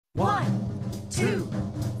2,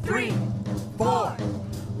 3, 4.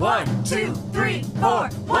 1, 2, 3, 4.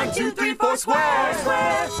 1, 2, 3, 4, square,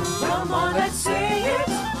 square. Come on, let's say it.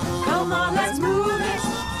 Come on, let's move it.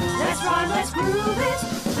 Let's rhyme, let's groove it.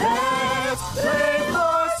 Let's play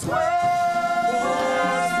for square.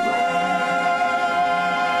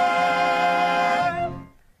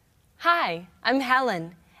 Hi, I'm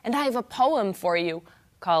Helen, and I have a poem for you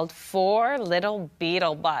called 4 Little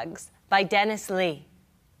Beetle Bugs by Dennis Lee.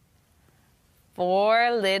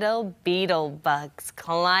 4 little beetle bugs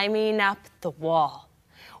climbing up the wall.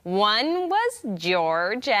 One was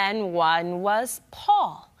George and one was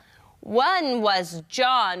Paul. One was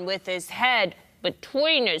John with his head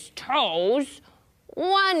between his toes.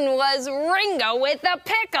 One was Ringo with a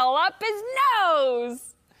pickle up his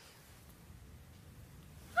nose.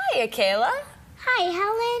 Hiya, Kayla. Hi,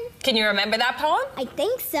 Helen. Can you remember that poem? I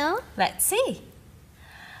think so. Let's see.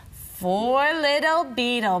 4 little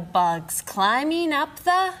beetle bugs climbing up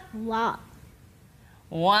the wall.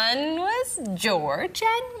 One was George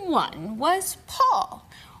and one was Paul.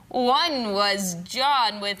 One was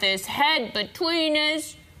John with his head between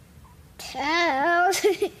his toes.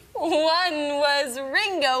 One was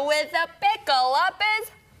Ringo with a pickle up his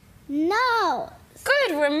nose.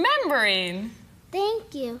 Good remembering.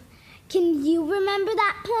 Thank you. Can you remember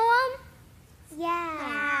that poem?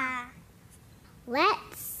 Yeah.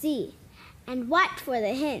 Let's see and watch for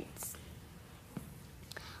the hints.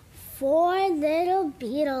 4 little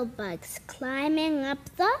beetle bugs climbing up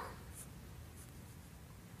the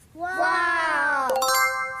wall.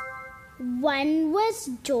 One was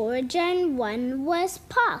George and one was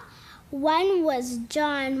Paul. One was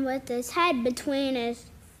John with his head between his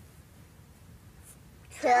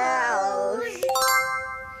toes.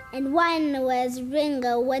 And one was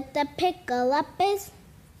Ringo with the pickle up his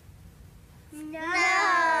nose.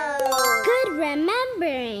 Good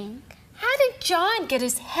remembering. How did John get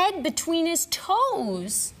his head between his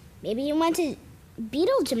toes? Maybe he went to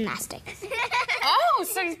Beetle gymnastics. Oh,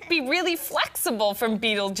 so he'd be really flexible from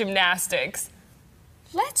Beetle gymnastics.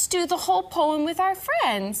 Let's do the whole poem with our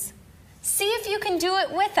friends. See if you can do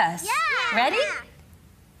it with us. Yeah. Ready?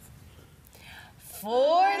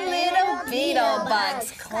 4 little beetle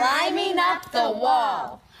bugs climbing up the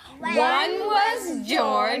wall. One was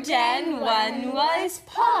George and one was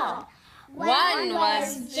Paul. One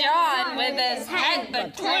was John with his head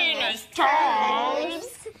between his toes.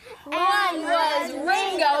 One was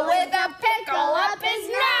Ringo with a pickle up his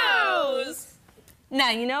nose.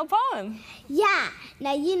 Now you know poem. Yeah,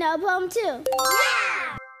 now you know poem too. Yeah!